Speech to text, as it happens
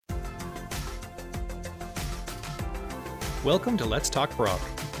Welcome to Let's Talk Brock.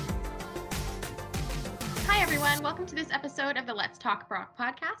 Hi, everyone. Welcome to this episode of the Let's Talk Brock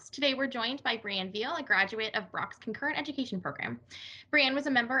podcast. Today, we're joined by Brianne Veal, a graduate of Brock's concurrent education program. Brianne was a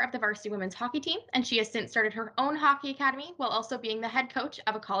member of the varsity women's hockey team, and she has since started her own hockey academy while also being the head coach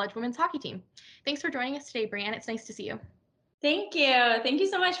of a college women's hockey team. Thanks for joining us today, Brianne. It's nice to see you. Thank you. Thank you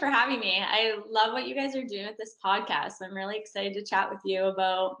so much for having me. I love what you guys are doing with this podcast. I'm really excited to chat with you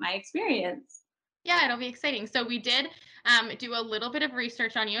about my experience. Yeah, it'll be exciting. So we did do a little bit of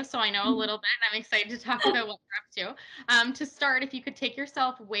research on you, so I know a little bit, and I'm excited to talk about what you're up to. To start, if you could take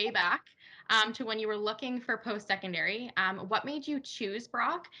yourself way back to when you were looking for post-secondary, what made you choose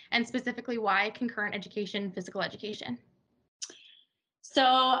Brock, and specifically why concurrent education, physical education?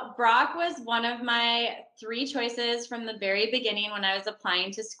 So Brock was one of my three choices from the very beginning when I was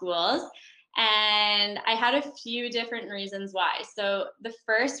applying to schools. And I had a few different reasons why. So the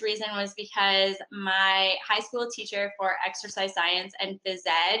first reason was because my high school teacher for exercise science and phys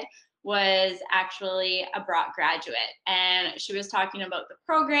ed was actually a Brock graduate. And she was talking about the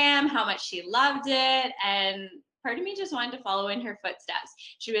program, how much she loved it. And part of me just wanted to follow in her footsteps.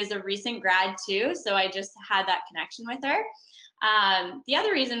 She was a recent grad too. So I just had that connection with her. The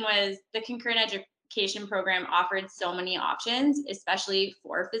other reason was the concurrent education program offered so many options, especially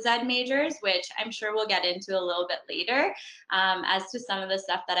for phys ed majors, which I'm sure we'll get into a little bit later as to some of the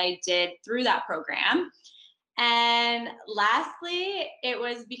stuff that I did through that program. And lastly, it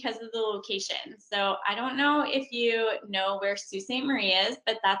was because of the location. So I don't know if you know where Sault Ste. Marie is,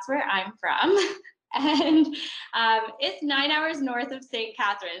 but that's where I'm from. And it's 9 hours north of St.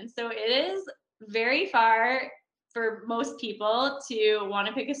 Catharines. So it is very far for most people to want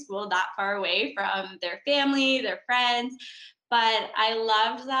to pick a school that far away from their family, their friends. But I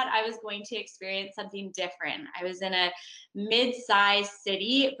loved that I was going to experience something different. I was in a mid-sized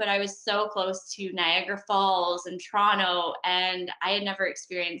city, but I was so close to Niagara Falls and Toronto, and I had never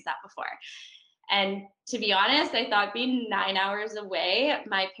experienced that before. And to be honest, I thought being 9 hours away,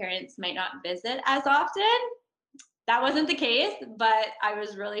 my parents might not visit as often. That wasn't the case, but I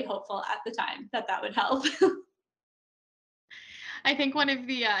was really hopeful at the time that that would help. I think one of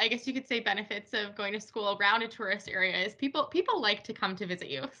the, I guess you could say, benefits of going to school around a tourist area is people like to come to visit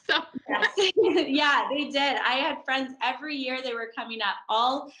you. So yes. Yeah, they did. I had friends every year. They were coming up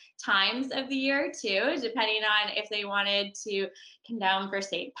all times of the year too, depending on if they wanted to come down for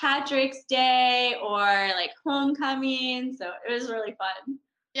St. Patrick's Day or like homecoming. So it was really fun.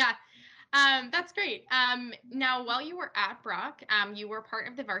 yeah. That's great. Now, while you were at Brock, you were part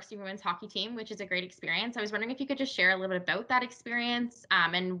of the varsity women's hockey team, which is a great experience. I was wondering if you could just share a little bit about that experience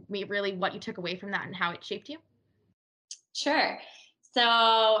and really what you took away from that and how it shaped you. Sure. So,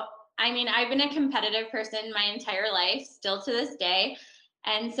 I mean, I've been a competitive person my entire life, still to this day.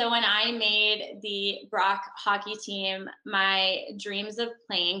 And so when I made the Brock hockey team, my dreams of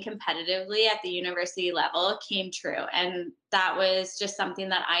playing competitively at the university level came true. And that was just something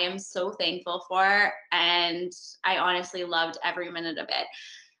that I am so thankful for. And I honestly loved every minute of it.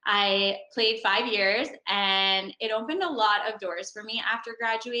 I played 5 years and it opened a lot of doors for me after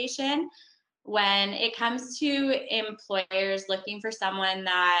graduation. When it comes to employers looking for someone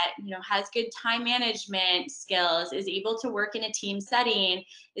that has good time management skills, is able to work in a team setting,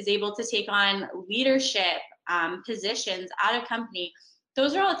 is able to take on leadership positions at a company,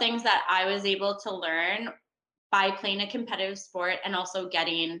 those are all things that I was able to learn by playing a competitive sport and also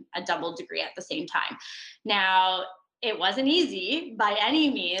getting a double degree at the same time. Now, it wasn't easy by any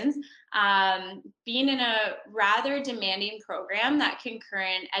means. Being in a rather demanding program that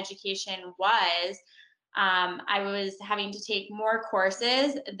concurrent education was, I was having to take more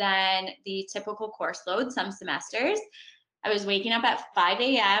courses than the typical course load some semesters. I was waking up at 5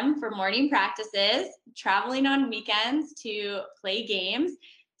 a.m. for morning practices, traveling on weekends to play games.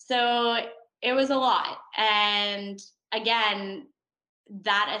 So it was a lot. And again,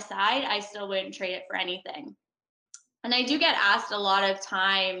 that aside, I still wouldn't trade it for anything. And I do get asked a lot of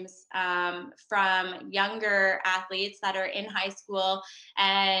times from younger athletes that are in high school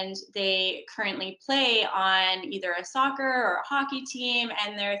and they currently play on either a soccer or a hockey team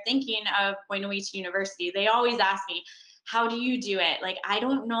and they're thinking of going away to university. They always ask me, how do you do it? Like, I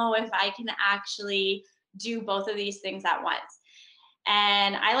don't know if I can actually do both of these things at once.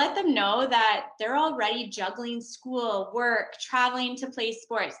 And I let them know that they're already juggling school, work, traveling to play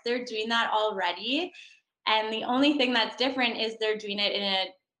sports. They're doing that already. And the only thing that's different is they're doing it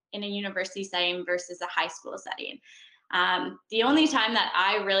in a university setting versus a high school setting. The only time that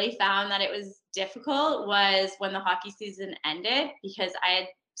I really found that it was difficult was when the hockey season ended, because I had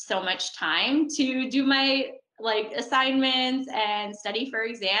so much time to do my assignments and study for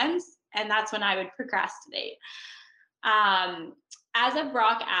exams. And that's when I would procrastinate. Um, as a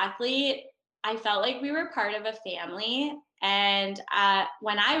Brock athlete, I felt like we were part of a family. And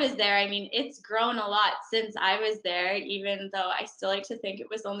when I was there, I mean, it's grown a lot since I was there, even though I still like to think it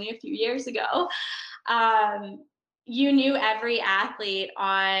was only a few years ago. Um, you knew every athlete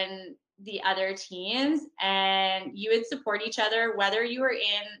on the other teams, and you would support each other whether you were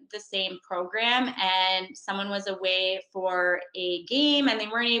in the same program and someone was away for a game and they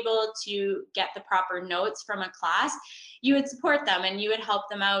weren't able to get the proper notes from a class. You would support them and you would help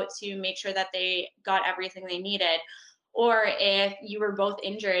them out to make sure that they got everything they needed. Or if you were both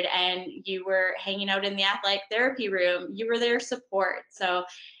injured and you were hanging out in the athletic therapy room, you were their support. So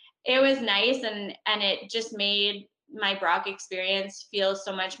it was nice, and it just made my Brock experience feel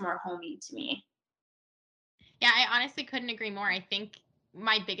so much more homey to me. Yeah, I honestly couldn't agree more. I think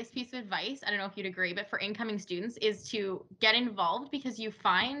my biggest piece of advice, I don't know if you'd agree, but for incoming students is to get involved because you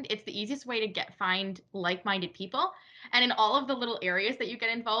find it's the easiest way to find like-minded people. And in all of the little areas that you get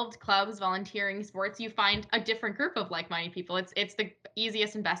involved, clubs, volunteering, sports, you find a different group of like-minded people. It's the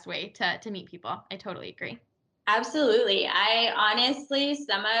easiest and best way to meet people. I totally agree. Absolutely. I honestly,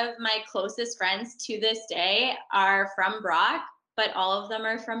 some of my closest friends to this day are from Brock, but all of them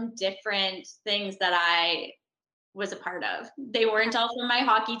are from different things that I was a part of. They weren't all from my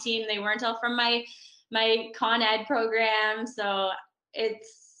hockey team. They weren't all from my Con Ed program. So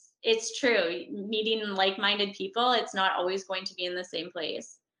it's true. Meeting like-minded people, it's not always going to be in the same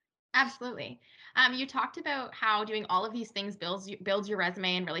place. Absolutely. You talked about how doing all of these things builds your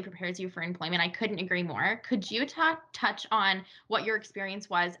resume and really prepares you for employment. I couldn't agree more. Could you touch on what your experience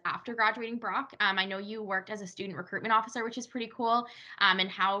was after graduating Brock? I know you worked as a student recruitment officer, which is pretty cool, and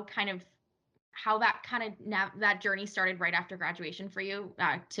how that that journey started right after graduation for you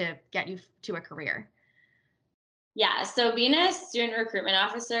to get you to a career. Yeah, so being a student recruitment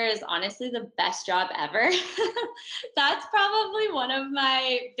officer is honestly the best job ever. That's probably one of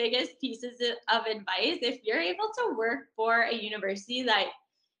my biggest pieces of advice. If you're able to work for a university that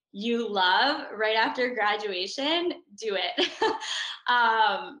you love right after graduation, do it.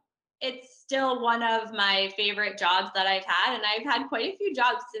 It's still one of my favorite jobs that I've had, and I've had quite a few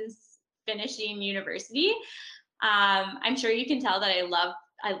jobs since finishing university. I'm sure you can tell that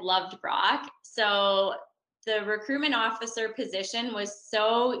I loved Brock. So the recruitment officer position was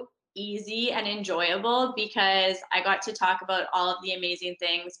so easy and enjoyable because I got to talk about all of the amazing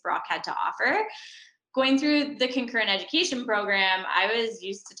things Brock had to offer. Going through the concurrent education program, I was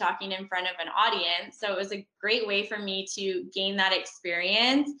used to talking in front of an audience. So it was a great way for me to gain that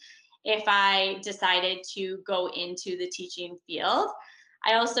experience if I decided to go into the teaching field.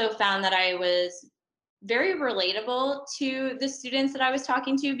 I also found that I was very relatable to the students that I was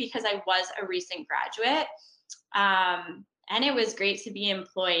talking to because I was a recent graduate. And it was great to be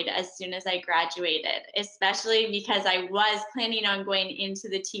employed as soon as I graduated, especially because I was planning on going into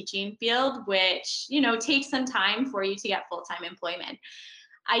the teaching field, which, takes some time for you to get full-time employment.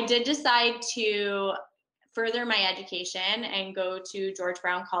 I did decide to further my education and go to George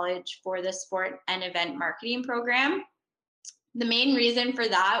Brown College for the sport and event marketing program. The main reason for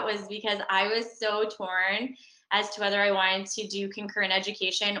that was because I was so torn as to whether I wanted to do concurrent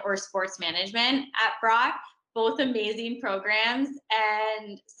education or sports management at Brock, both amazing programs.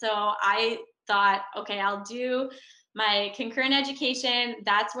 And so I thought, okay, I'll do my concurrent education.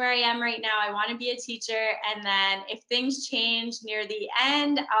 That's where I am right now. I want to be a teacher. And then if things change near the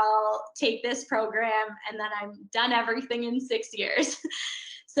end, I'll take this program and then I'm done everything in 6 years.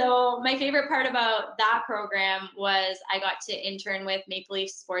 So my favorite part about that program was I got to intern with Maple Leaf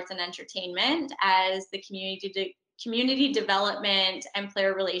Sports and Entertainment as the community development and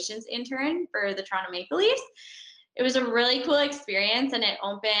player relations intern for the Toronto Maple Leafs. It was a really cool experience and it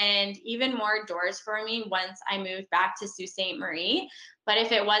opened even more doors for me once I moved back to Sault Ste. Marie. But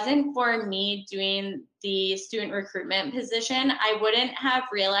if it wasn't for me doing the student recruitment position, I wouldn't have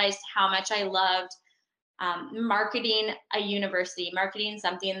realized how much I loved marketing a university, marketing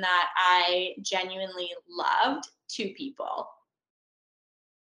something that I genuinely loved to people.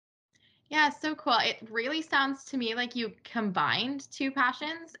 Yeah, so cool. It really sounds to me like you combined two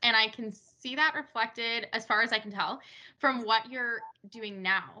passions, and I can see that reflected, as far as I can tell, from what you're doing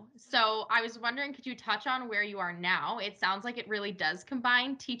now. So I was wondering, could you touch on where you are now? It sounds like it really does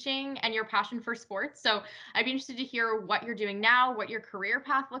combine teaching and your passion for sports. So I'd be interested to hear what you're doing now, what your career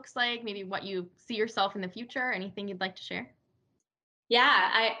path looks like, maybe what you see yourself in the future, anything you'd like to share. Yeah,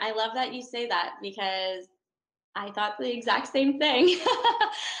 I love that you say that because I thought the exact same thing.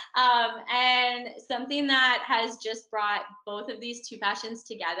 And something that has just brought both of these two passions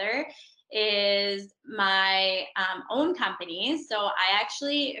together is my own company. So I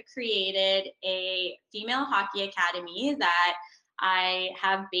actually created a female hockey academy that I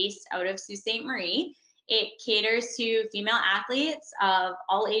have based out of Sault Ste. Marie. It caters to female athletes of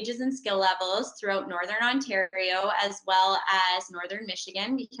all ages and skill levels throughout Northern Ontario, as well as Northern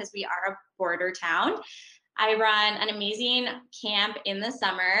Michigan, because we are a border town. I run an amazing camp in the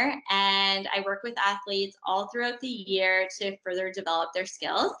summer, and I work with athletes all throughout the year to further develop their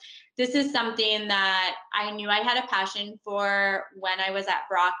skills. This is something that I knew I had a passion for when I was at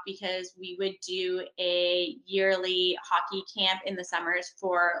Brock, because we would do a yearly hockey camp in the summers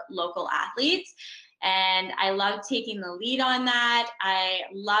for local athletes. And I loved taking the lead on that. I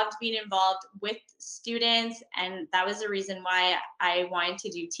loved being involved with students, and that was the reason why I wanted to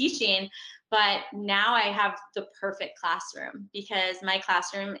do teaching. But now I have the perfect classroom, because my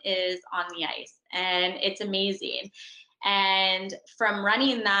classroom is on the ice and it's amazing. And from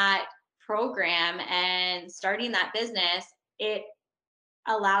running that program and starting that business, it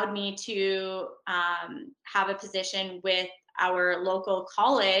allowed me to have a position with our local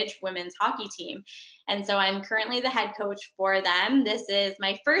college women's hockey team. And so I'm currently the head coach for them. This is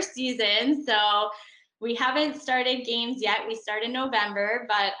my first season. So we haven't started games yet. We start in November,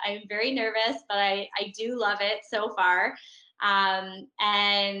 but I'm very nervous, but I do love it so far.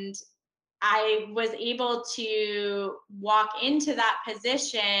 And I was able to walk into that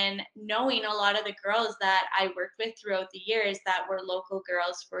position knowing a lot of the girls that I worked with throughout the years that were local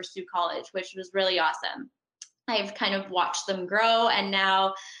girls for Sioux College, which was really awesome. I've kind of watched them grow, and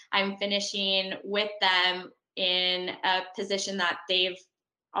now I'm finishing with them in a position that they've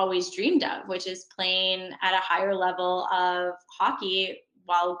always dreamed of, which is playing at a higher level of hockey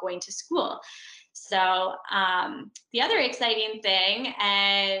while going to school. So the other exciting thing,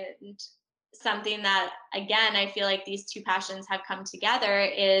 and something that, again, I feel like these two passions have come together,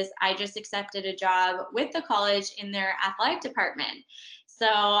 is I just accepted a job with the college in their athletic department. So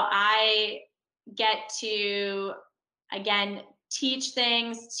I get to, again, teach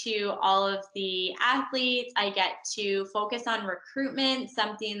things to all of the athletes. I get to focus on recruitment,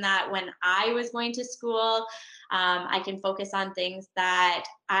 something that when I was going to school, I can focus on things that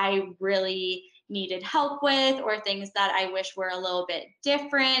I really needed help with, or things that I wish were a little bit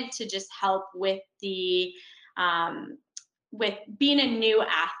different, to just help with the with being a new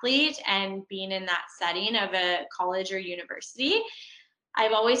athlete and being in that setting of a college or university.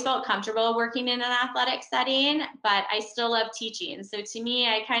 I've always felt comfortable working in an athletic setting, but I still love teaching. So to me,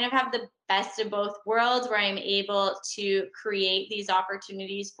 I kind of have the best of both worlds, where I'm able to create these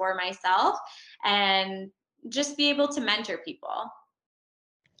opportunities for myself and just be able to mentor people.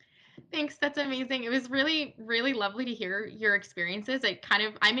 Thanks. That's amazing. It was really, really lovely to hear your experiences. I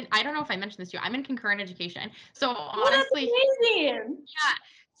don't know if I mentioned this to you. I'm in concurrent education. So Oh, honestly, that's amazing. yeah.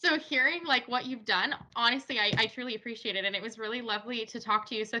 So hearing like what you've done, honestly, I truly appreciate it. And it was really lovely to talk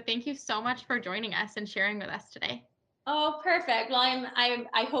to you. So thank you so much for joining us and sharing with us today. Oh, perfect. Well,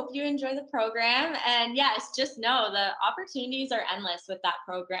 I hope you enjoy the program. And yes, just know the opportunities are endless with that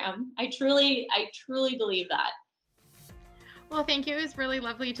program. I truly believe that. Well, thank you. It was really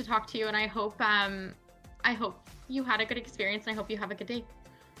lovely to talk to you. And I hope you had a good experience, and I hope you have a good day.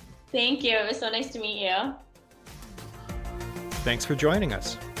 Thank you. It was so nice to meet you. Thanks for joining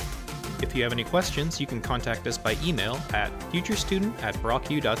us. If you have any questions, you can contact us by email at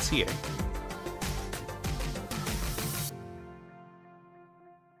futurestudent@brocku.ca.